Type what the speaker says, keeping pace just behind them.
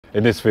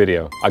In this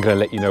video, I'm going to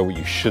let you know what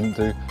you shouldn't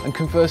do and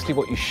conversely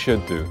what you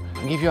should do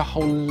and give you a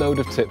whole load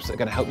of tips that are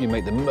going to help you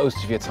make the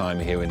most of your time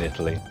here in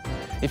Italy.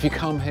 If you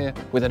come here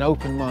with an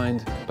open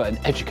mind, but an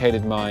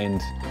educated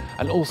mind,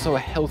 and also a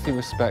healthy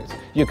respect,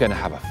 you're going to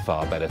have a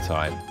far better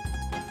time.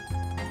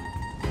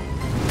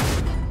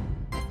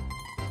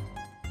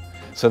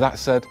 So that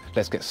said,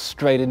 let's get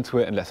straight into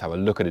it and let's have a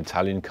look at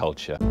Italian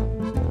culture.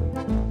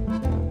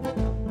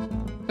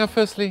 Now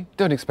firstly,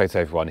 don't expect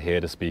everyone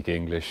here to speak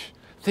English.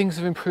 Things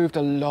have improved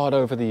a lot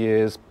over the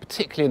years,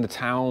 particularly in the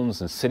towns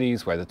and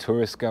cities where the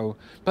tourists go,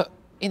 but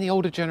in the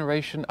older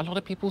generation, a lot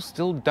of people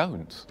still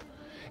don't.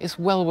 It's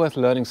well worth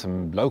learning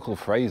some local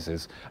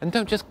phrases, and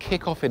don't just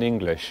kick off in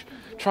English.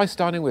 Try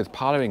starting with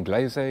parla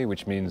inglese,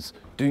 which means,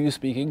 do you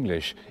speak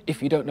English?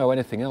 If you don't know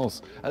anything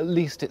else, at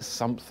least it's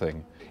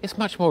something. It's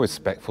much more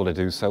respectful to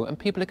do so, and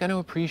people are going to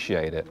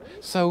appreciate it.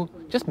 So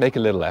just make a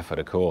little effort,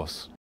 of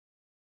course.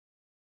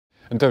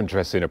 And don't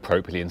dress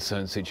inappropriately in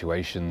certain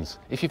situations.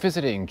 If you're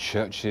visiting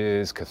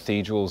churches,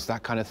 cathedrals,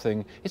 that kind of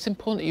thing, it's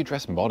important that you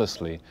dress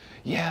modestly.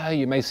 Yeah,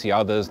 you may see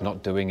others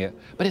not doing it,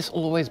 but it's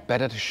always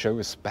better to show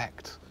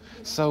respect.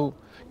 So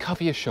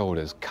cover your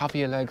shoulders, cover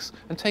your legs,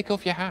 and take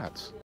off your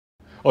hat.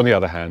 On the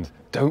other hand,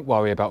 don't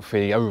worry about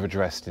feeling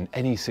overdressed in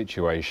any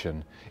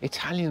situation.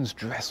 Italians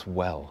dress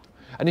well.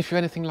 And if you're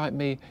anything like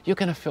me, you're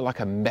going to feel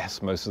like a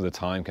mess most of the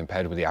time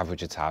compared with the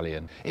average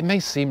Italian. It may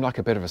seem like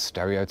a bit of a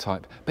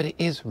stereotype, but it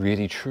is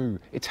really true.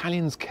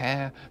 Italians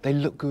care, they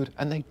look good,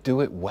 and they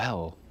do it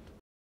well.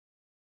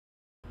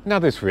 Now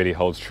this really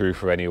holds true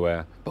for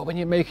anywhere, but when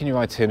you're making your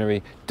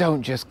itinerary,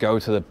 don't just go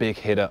to the big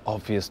hitter,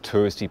 obvious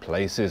touristy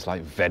places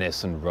like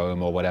Venice and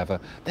Rome or whatever.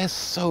 There's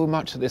so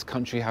much that this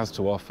country has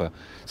to offer.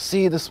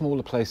 See the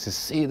smaller places,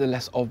 see the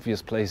less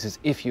obvious places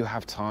if you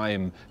have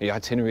time, the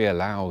itinerary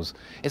allows.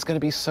 It's going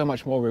to be so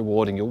much more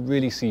rewarding, you'll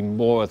really see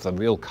more of the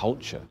real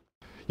culture.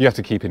 You have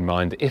to keep in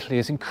mind that Italy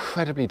is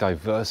incredibly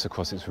diverse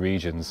across its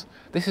regions.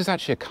 This is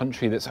actually a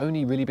country that's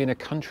only really been a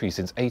country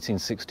since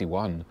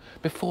 1861.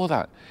 Before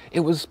that, it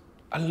was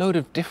a load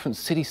of different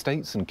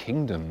city-states and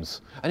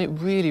kingdoms, and it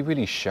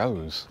really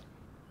shows.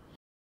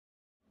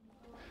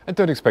 And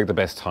don't expect the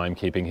best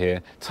timekeeping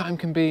here. Time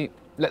can be,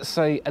 let's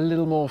say, a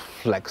little more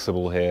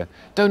flexible here.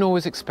 Don't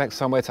always expect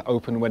somewhere to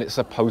open when it's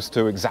supposed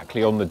to,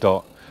 exactly on the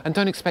dot. And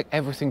don't expect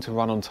everything to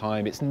run on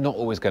time. It's not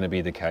always going to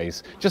be the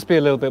case. Just be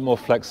a little bit more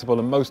flexible,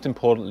 and most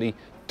importantly,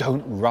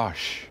 don't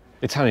rush.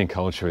 Italian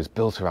culture is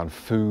built around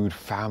food,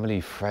 family,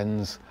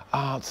 friends,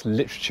 arts,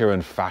 literature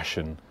and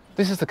fashion.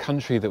 This is the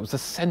country that was the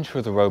centre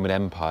of the Roman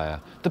Empire,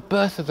 the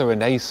birth of the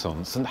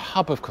Renaissance and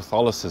hub of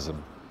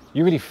Catholicism.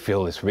 You really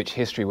feel this rich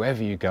history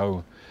wherever you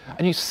go,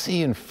 and you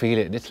see and feel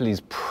it in Italy's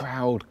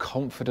proud,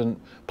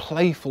 confident,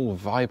 playful,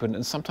 vibrant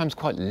and sometimes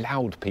quite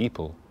loud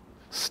people.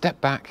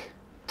 Step back,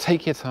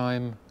 take your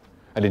time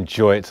and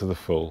enjoy it to the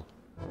full.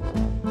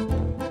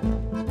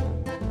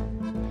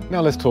 Now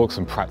let's talk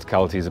some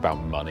practicalities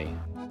about money.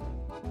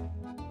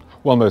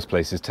 While most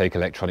places take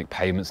electronic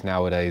payments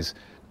nowadays,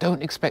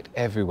 don't expect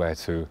everywhere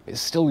to. It's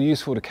still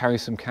useful to carry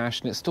some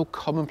cash, and it's still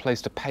commonplace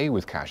to pay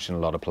with cash in a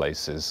lot of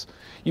places.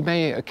 You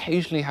may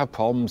occasionally have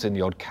problems in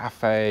the odd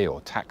cafe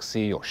or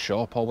taxi or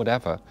shop or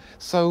whatever,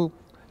 so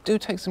do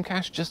take some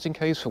cash just in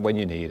case for when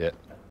you need it.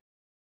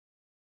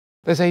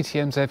 There's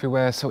ATMs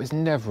everywhere, so it's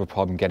never a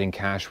problem getting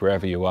cash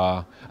wherever you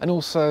are, and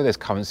also there's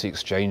currency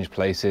exchange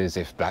places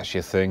if that's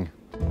your thing.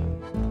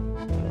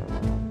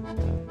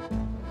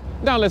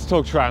 Now let's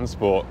talk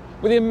transport.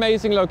 With the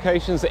amazing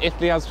locations that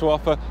Italy has to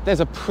offer, there's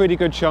a pretty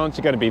good chance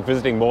you're going to be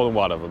visiting more than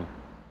one of them.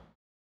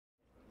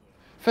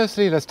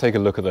 Firstly, let's take a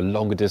look at the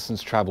longer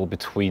distance travel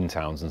between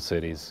towns and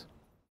cities.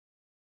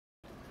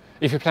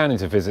 If you're planning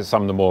to visit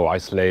some of the more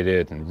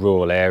isolated and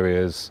rural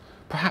areas,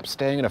 perhaps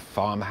staying in a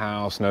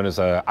farmhouse known as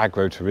an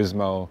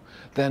agroturismo,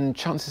 then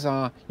chances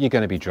are you're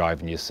going to be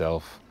driving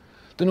yourself.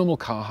 The normal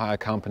car hire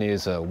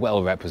companies are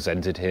well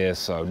represented here,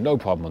 so no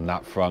problem on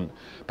that front.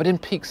 But in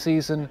peak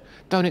season,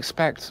 don't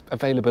expect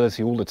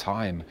availability all the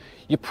time.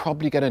 You're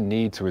probably going to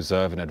need to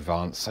reserve in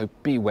advance, so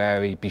be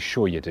wary, be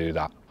sure you do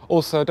that.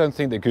 Also, don't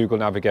think that Google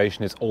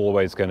navigation is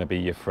always going to be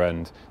your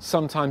friend.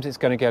 Sometimes it's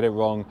going to get it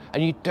wrong,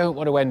 and you don't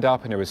want to end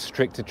up in a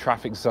restricted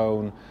traffic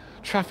zone.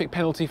 Traffic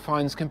penalty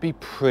fines can be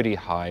pretty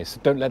high, so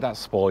don't let that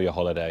spoil your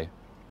holiday.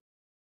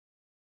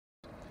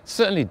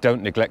 Certainly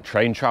don't neglect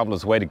train travel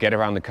as a way to get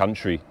around the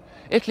country.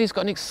 Italy's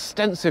got an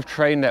extensive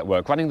train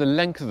network running the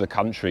length of the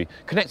country,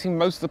 connecting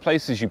most of the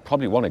places you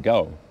probably want to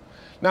go.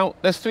 Now,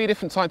 there's 3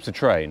 different types of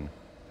train.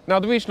 Now,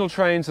 the regional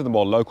trains are the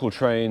more local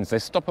trains. They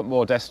stop at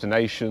more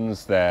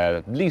destinations,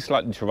 they're least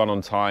likely to run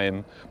on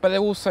time, but they're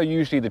also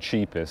usually the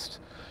cheapest.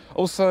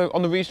 Also,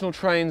 on the regional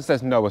trains,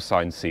 there's no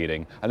assigned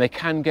seating, and they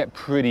can get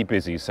pretty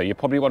busy, so you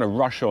probably want to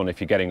rush on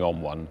if you're getting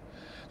on one.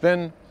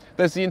 Then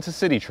there's the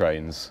Intercity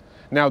trains.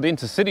 Now, the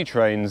Intercity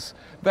trains,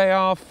 they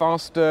are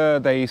faster,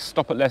 they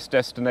stop at less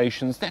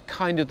destinations, they're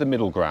kind of the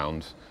middle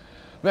ground.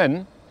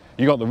 Then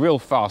You got the real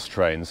fast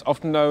trains,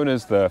 often known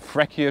as the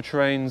Freccia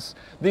trains.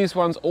 These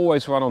ones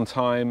always run on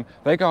time.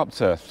 They go up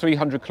to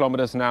 300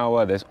 kilometers an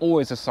hour. There's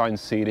always assigned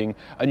seating,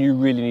 and you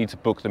really need to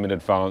book them in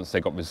advance.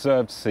 They've got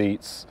reserved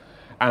seats,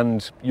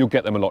 and you'll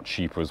get them a lot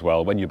cheaper as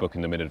well when you're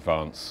booking them in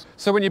advance.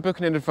 So when you're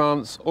booking in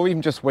advance, or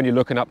even just when you're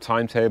looking up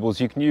timetables,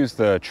 you can use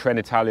the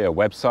Trenitalia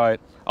website.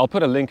 I'll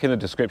put a link in the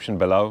description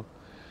below.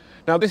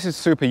 Now this is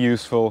super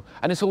useful,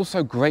 and it's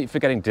also great for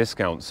getting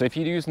discounts. So if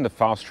you're using the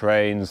fast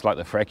trains like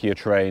the Freccia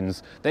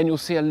trains, then you'll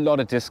see a lot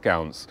of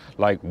discounts,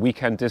 like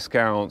weekend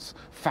discounts,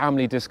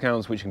 family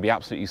discounts, which can be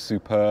absolutely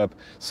superb.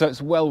 So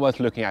it's well worth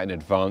looking at in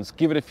advance.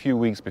 Give it a few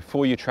weeks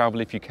before you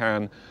travel if you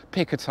can.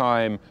 Pick a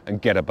time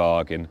and get a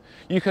bargain.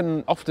 You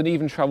can often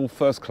even travel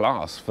first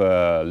class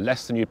for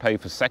less than you'd pay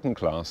for second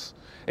class.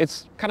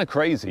 It's kind of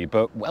crazy,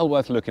 but well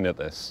worth looking at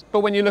this. But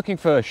when you're looking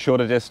for a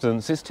shorter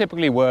distance, it's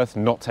typically worth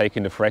not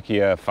taking the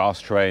Freccia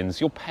fast trains.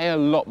 You'll pay a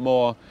lot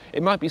more.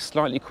 It might be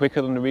slightly quicker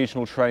than the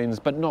regional trains,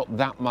 but not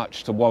that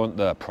much to warrant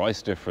the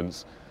price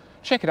difference.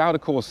 Check it out,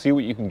 of course, see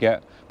what you can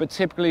get, but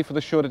typically for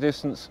the shorter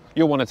distance,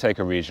 you'll want to take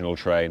a regional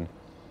train.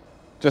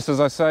 Just as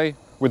I say,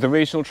 with the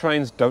regional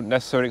trains, don't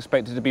necessarily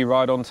expect it to be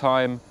right on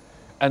time,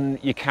 and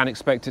you can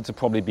expect it to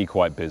probably be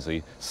quite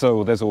busy.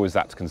 So there's always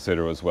that to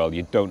consider as well.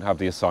 You don't have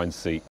the assigned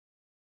seat.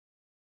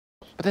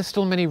 But there's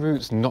still many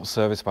routes not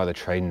serviced by the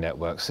train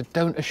network, so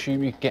don't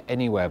assume you can get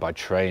anywhere by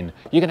train.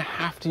 You're going to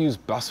have to use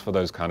bus for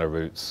those kind of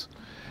routes.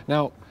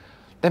 Now,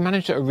 they're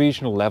managed at a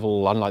regional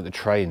level, unlike the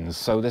trains,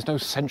 so there's no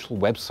central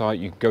website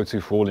you can go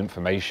to for all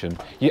information.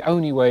 Your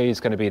only way is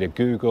going to be to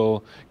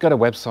Google, go to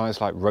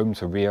websites like Rome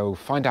to Rio,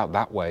 find out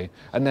that way,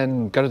 and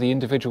then go to the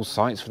individual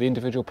sites for the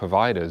individual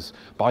providers.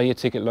 Buy your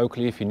ticket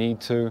locally if you need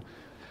to,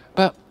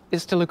 but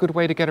it's still a good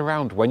way to get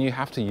around when you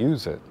have to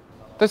use it.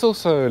 There's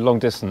also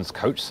long-distance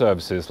coach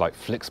services like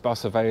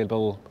Flixbus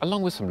available,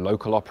 along with some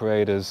local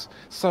operators,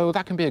 so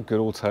that can be a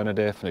good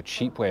alternative and a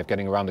cheap way of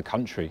getting around the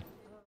country.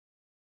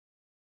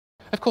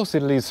 Of course,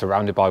 Italy is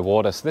surrounded by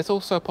water, so there's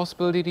also a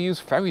possibility to use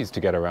ferries to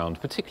get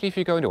around, particularly if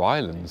you're going to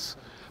islands.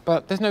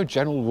 But there's no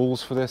general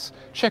rules for this.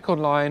 Check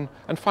online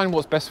and find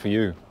what's best for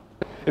you.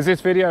 Is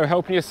this video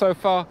helping you so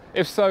far?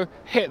 If so,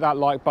 hit that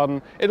like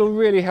button. It'll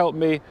really help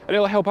me, and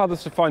it'll help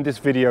others to find this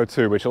video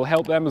too, which will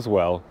help them as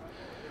well.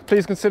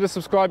 Please consider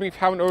subscribing if you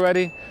haven't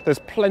already. There's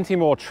plenty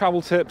more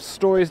travel tips,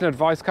 stories and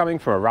advice coming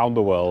from around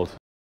the world.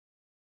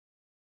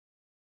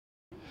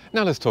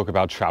 Now let's talk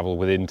about travel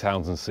within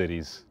towns and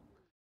cities.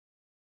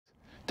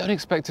 Don't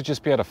expect to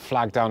just be able to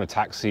flag down a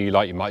taxi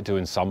like you might do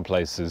in some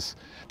places.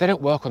 They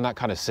don't work on that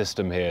kind of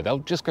system here. They'll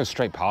just go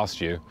straight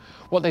past you.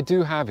 What they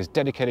do have is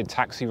dedicated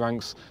taxi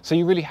ranks, so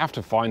you really have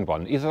to find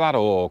one. Either that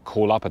or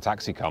call up a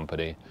taxi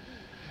company.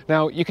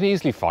 Now, you can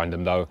easily find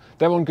them though.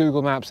 They're on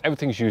Google Maps,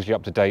 everything's usually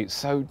up to date,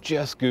 so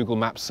just Google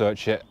Maps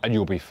search it and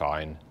you'll be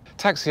fine.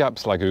 Taxi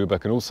apps like Uber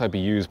can also be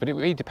used, but it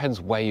really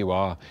depends where you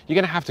are. You're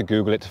going to have to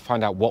Google it to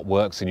find out what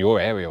works in your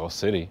area or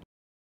city.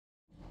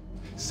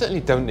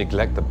 Certainly don't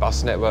neglect the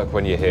bus network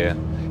when you're here.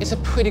 It's a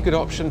pretty good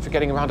option for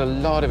getting around a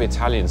lot of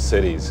Italian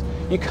cities.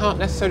 You can't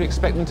necessarily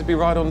expect them to be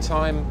right on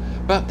time,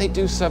 but they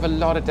do serve a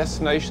lot of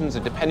destinations,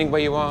 and depending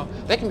where you are,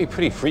 they can be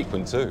pretty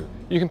frequent too.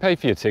 You can pay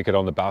for your ticket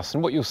on the bus,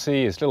 and what you'll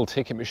see is little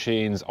ticket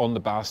machines on the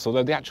bus,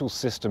 although the actual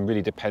system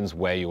really depends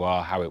where you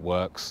are, how it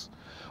works.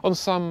 On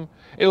some,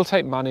 it'll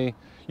take money,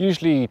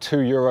 usually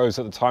 €2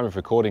 at the time of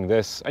recording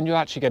this, and you'll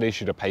actually get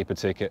issued a paper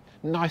ticket,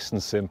 nice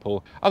and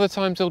simple. Other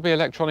times it'll be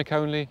electronic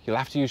only, you'll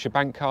have to use your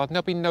bank card, and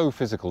there'll be no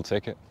physical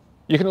ticket.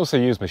 You can also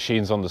use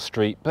machines on the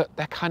street, but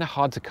they're kind of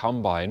hard to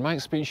come by. In my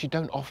experience, you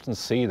don't often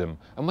see them,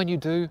 and when you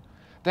do,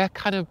 they're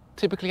kind of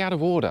typically out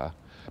of order.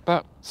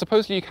 But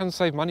supposedly you can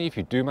save money if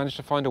you do manage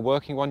to find a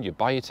working one. You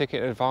buy your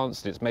ticket in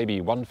advance, and it's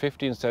maybe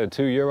 €1.50 instead of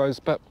 €2,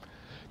 but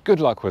good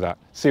luck with that.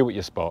 See what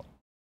you spot.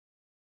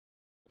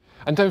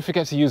 And don't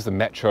forget to use the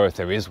metro if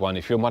there is one,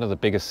 if you're in one of the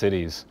bigger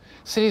cities.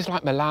 Cities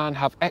like Milan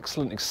have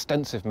excellent,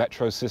 extensive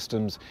metro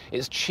systems.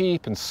 It's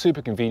cheap and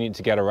super convenient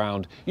to get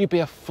around. You'd be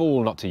a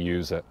fool not to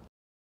use it.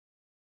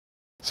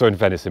 So in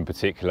Venice in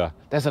particular,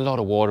 there's a lot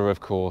of water,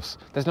 of course.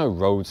 There's no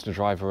roads to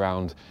drive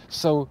around.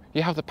 So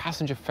you have the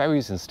passenger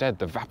ferries instead,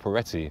 the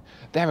vaporetti.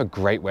 They're a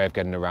great way of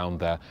getting around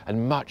there,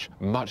 and much,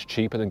 much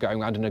cheaper than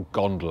going around in a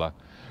gondola.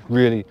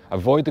 Really,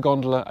 avoid the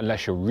gondola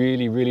unless you're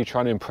really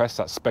trying to impress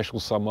that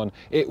special someone.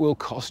 It will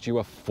cost you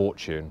a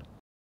fortune.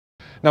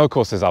 Now, of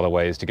course, there's other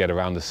ways to get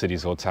around the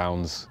cities or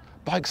towns.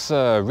 Bikes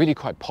are really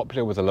quite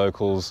popular with the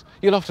locals.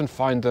 You'll often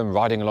find them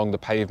riding along the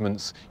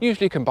pavements,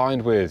 usually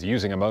combined with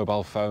using a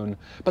mobile phone.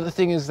 But the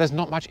thing is, there's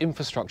not much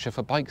infrastructure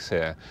for bikes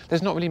here.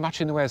 There's not really much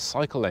in the way of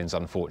cycle lanes,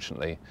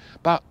 unfortunately.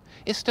 But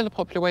it's still a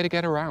popular way to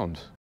get around.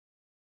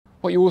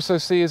 What you also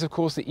see is, of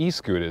course, the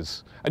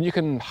e-scooters, and you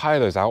can hire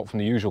those out from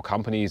the usual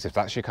companies if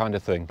that's your kind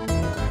of thing.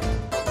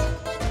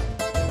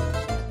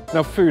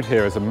 Now, food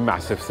here is a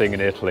massive thing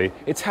in Italy.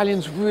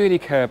 Italians really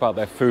care about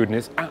their food, and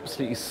it's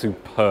absolutely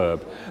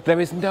superb. There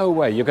is no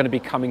way you're going to be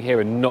coming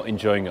here and not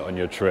enjoying it on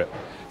your trip.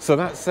 So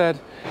that said,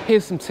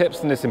 here's some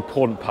tips on this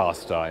important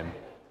pastime.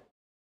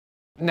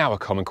 Now a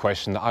common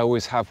question that I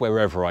always have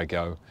wherever I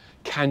go.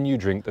 Can you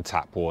drink the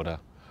tap water?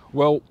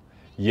 Well,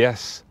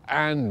 yes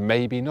and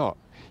maybe not.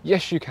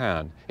 Yes, you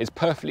can. It's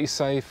perfectly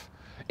safe.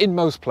 In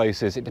most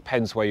places, it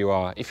depends where you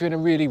are. If you're in a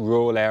really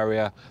rural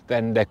area,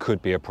 then there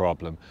could be a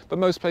problem. But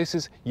most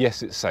places,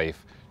 yes, it's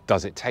safe.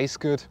 Does it taste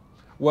good?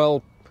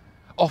 Well,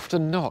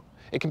 often not.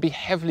 It can be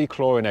heavily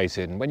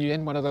chlorinated, and when you're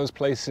in one of those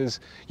places,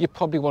 you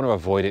probably want to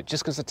avoid it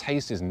just because the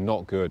taste is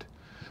not good.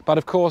 But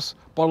of course,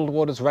 bottled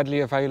water is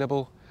readily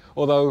available,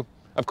 although,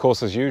 of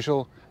course, as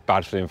usual,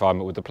 bad for the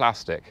environment with the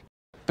plastic.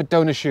 But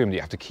don't assume that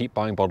you have to keep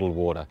buying bottled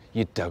water.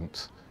 You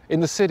don't. In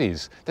the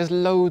cities, there's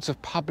loads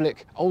of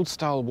public,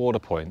 old-style water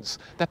points.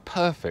 They're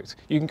perfect.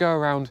 You can go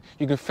around,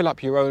 you can fill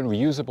up your own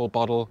reusable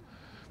bottle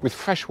with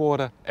fresh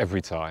water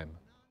every time.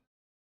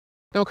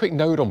 Now a quick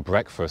note on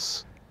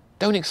breakfast.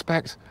 Don't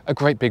expect a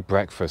great big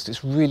breakfast.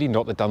 It's really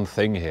not the done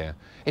thing here.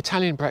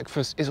 Italian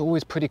breakfast is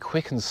always pretty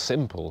quick and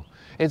simple.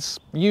 It's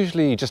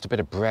usually just a bit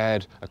of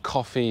bread, a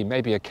coffee,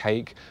 maybe a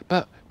cake,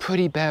 but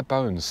pretty bare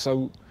bones.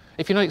 So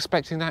if you're not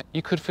expecting that,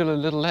 you could feel a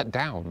little let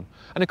down.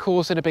 And of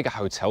course, in a bigger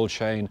hotel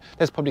chain,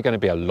 there's probably going to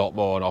be a lot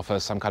more on offer,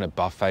 some kind of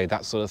buffet,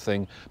 that sort of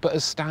thing. But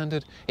as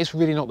standard, it's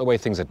really not the way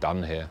things are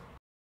done here.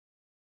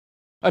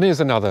 And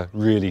here's another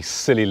really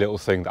silly little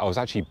thing that I was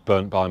actually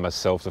burnt by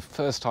myself the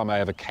first time I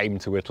ever came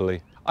to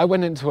Italy. I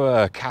went into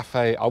a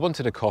cafe, I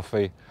wanted a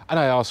coffee, and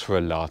I asked for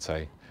a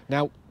latte.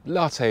 Now,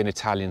 latte in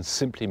Italian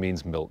simply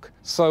means milk,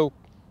 so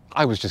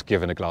I was just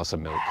given a glass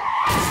of milk.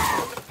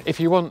 If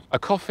you want a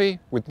coffee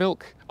with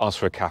milk, ask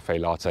for a cafe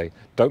latte.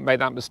 Don't make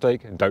that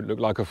mistake and don't look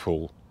like a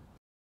fool.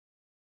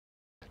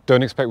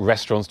 Don't expect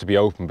restaurants to be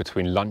open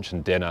between lunch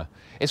and dinner.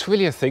 It's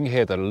really a thing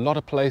here that a lot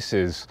of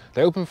places,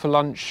 they open for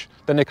lunch,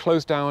 then they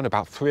close down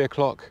about 3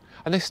 o'clock,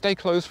 and they stay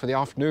closed for the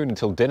afternoon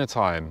until dinner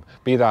time,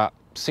 be that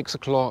 6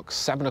 o'clock,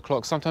 7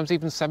 o'clock, sometimes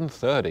even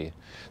 7:30.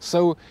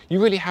 So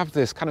you really have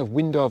this kind of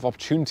window of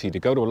opportunity to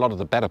go to a lot of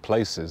the better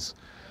places.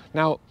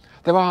 Now,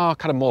 there are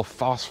kind of more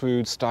fast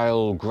food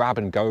style grab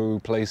and go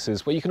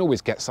places where you can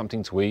always get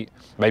something to eat,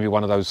 maybe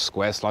one of those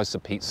square slices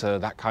of pizza,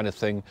 that kind of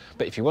thing.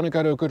 But if you want to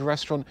go to a good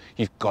restaurant,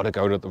 you've got to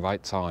go at the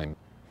right time.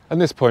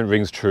 And this point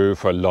rings true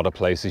for a lot of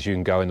places you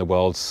can go in the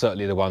world,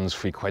 certainly the ones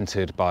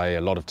frequented by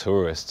a lot of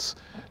tourists.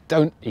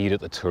 Don't eat at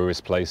the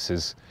tourist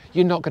places.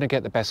 You're not going to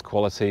get the best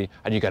quality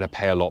and you're going to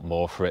pay a lot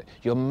more for it.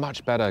 You're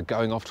much better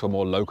going off to a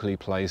more locally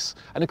place.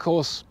 And of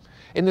course,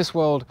 in this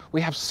world,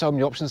 we have so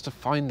many options to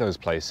find those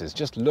places.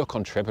 Just look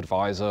on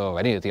TripAdvisor or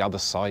any of the other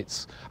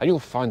sites and you'll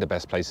find the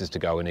best places to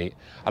go and eat.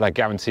 And I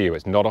guarantee you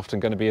it's not often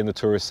going to be in the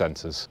tourist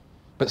centres.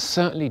 But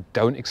certainly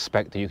don't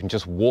expect that you can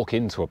just walk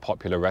into a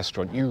popular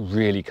restaurant. You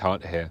really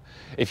can't here.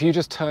 If you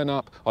just turn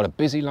up on a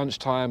busy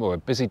lunchtime or a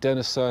busy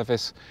dinner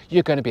service,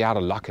 you're going to be out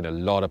of luck in a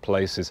lot of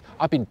places.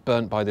 I've been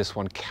burnt by this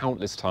one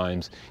countless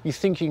times. You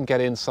think you can get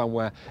in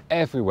somewhere,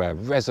 everywhere,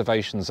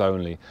 reservations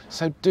only.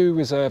 So do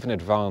reserve in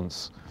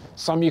advance.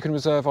 Some you can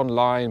reserve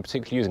online,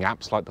 particularly using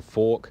apps like The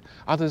Fork.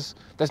 Others,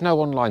 there's no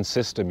online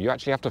system. You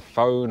actually have to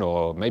phone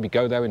or maybe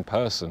go there in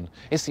person.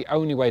 It's the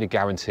only way to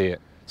guarantee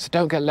it. So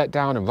don't get let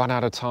down and run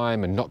out of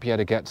time and not be able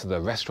to get to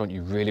the restaurant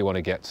you really want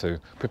to get to.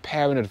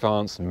 Prepare in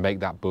advance and make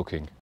that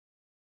booking.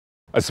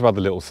 And some other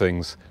little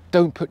things.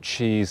 Don't put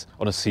cheese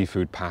on a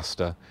seafood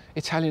pasta.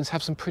 Italians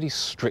have some pretty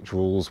strict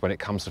rules when it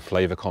comes to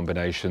flavour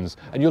combinations,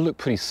 and you'll look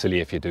pretty silly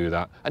if you do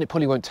that, and it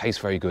probably won't taste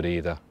very good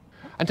either.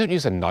 And don't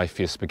use a knife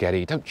for your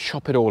spaghetti. Don't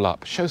chop it all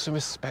up. Show some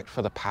respect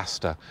for the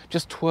pasta.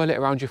 Just twirl it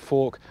around your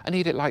fork and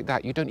eat it like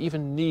that. You don't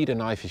even need a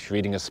knife if you're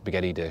eating a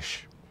spaghetti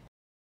dish.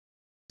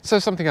 So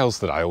something else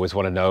that I always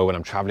want to know when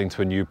I'm traveling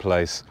to a new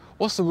place.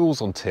 What's the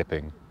rules on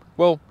tipping?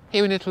 Well,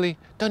 here in Italy,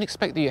 don't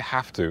expect that you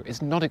have to.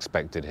 It's not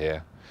expected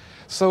here.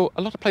 So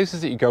a lot of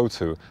places that you go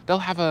to, they'll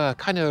have a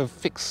kind of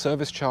fixed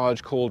service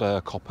charge called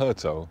a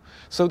coperto.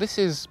 So this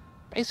is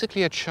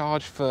basically a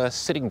charge for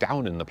sitting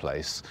down in the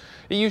place.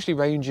 It usually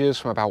ranges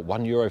from about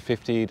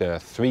 €1.50 to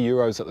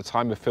 €3 at the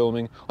time of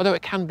filming, although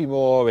it can be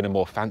more in a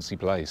more fancy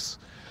place.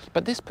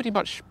 But this pretty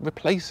much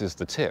replaces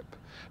the tip.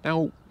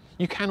 Now,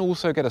 you can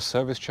also get a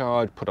service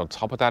charge put on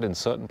top of that in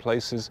certain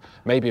places,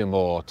 maybe in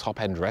more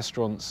top-end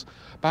restaurants,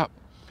 but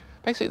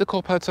basically the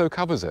coperto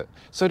covers it.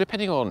 So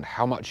depending on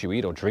how much you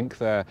eat or drink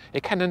there,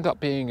 it can end up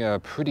being a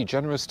pretty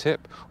generous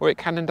tip, or it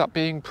can end up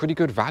being pretty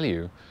good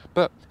value.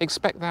 But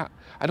expect that.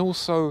 And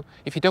also,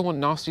 if you don't want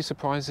nasty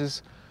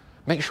surprises,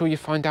 make sure you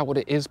find out what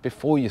it is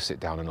before you sit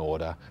down and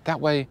order.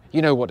 That way,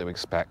 you know what to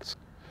expect.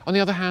 On the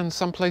other hand,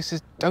 some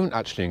places don't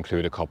actually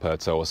include a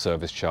coperto or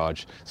service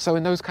charge. So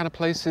in those kind of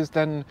places,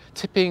 then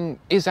tipping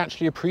is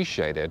actually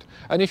appreciated.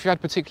 And if you had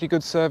particularly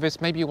good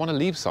service, maybe you want to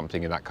leave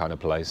something in that kind of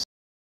place.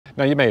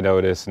 Now you may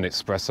notice an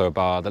espresso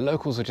bar, the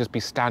locals will just be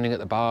standing at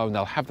the bar and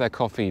they'll have their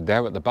coffee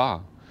there at the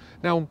bar.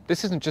 Now,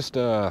 this isn't just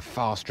a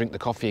fast drink the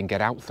coffee and get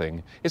out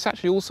thing. It's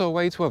actually also a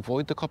way to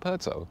avoid the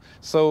coperto.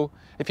 So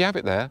if you have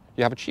it there,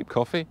 you have a cheap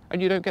coffee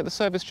and you don't get the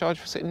service charge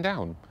for sitting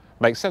down.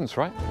 Makes sense,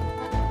 right?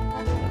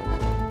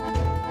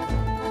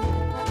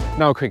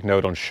 Now a quick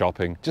note on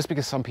shopping, just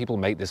because some people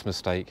make this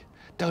mistake.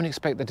 Don't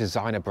expect the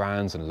designer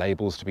brands and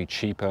labels to be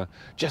cheaper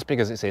just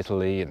because it's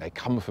Italy and they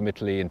come from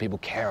Italy and people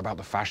care about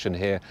the fashion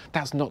here.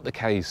 That's not the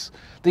case.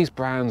 These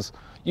brands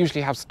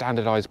usually have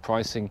standardized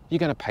pricing. You're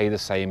going to pay the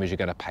same as you're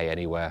going to pay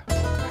anywhere.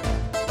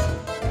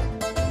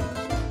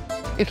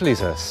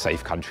 Italy's a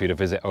safe country to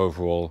visit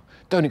overall.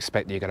 Don't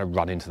expect that you're going to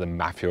run into the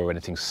mafia or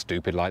anything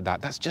stupid like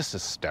that. That's just a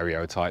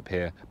stereotype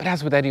here. But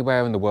as with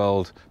anywhere in the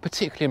world,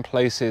 particularly in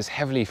places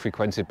heavily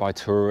frequented by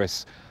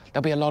tourists,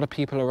 there'll be a lot of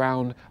people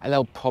around and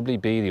there'll probably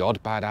be the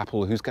odd bad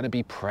apple who's going to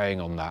be preying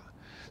on that.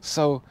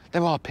 So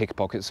there are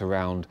pickpockets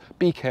around.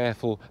 Be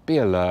careful, be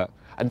alert,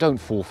 and don't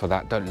fall for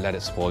that. Don't let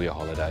it spoil your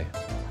holiday.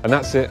 And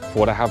that's it for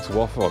what I have to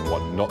offer on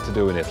what not to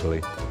do in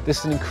Italy. This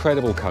is an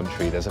incredible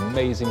country. There's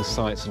amazing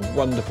sights and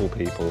wonderful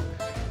people.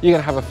 You're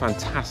going to have a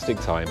fantastic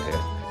time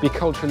here. Be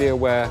culturally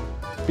aware,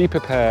 be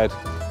prepared,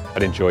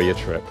 and enjoy your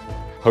trip.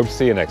 Hope to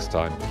see you next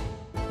time.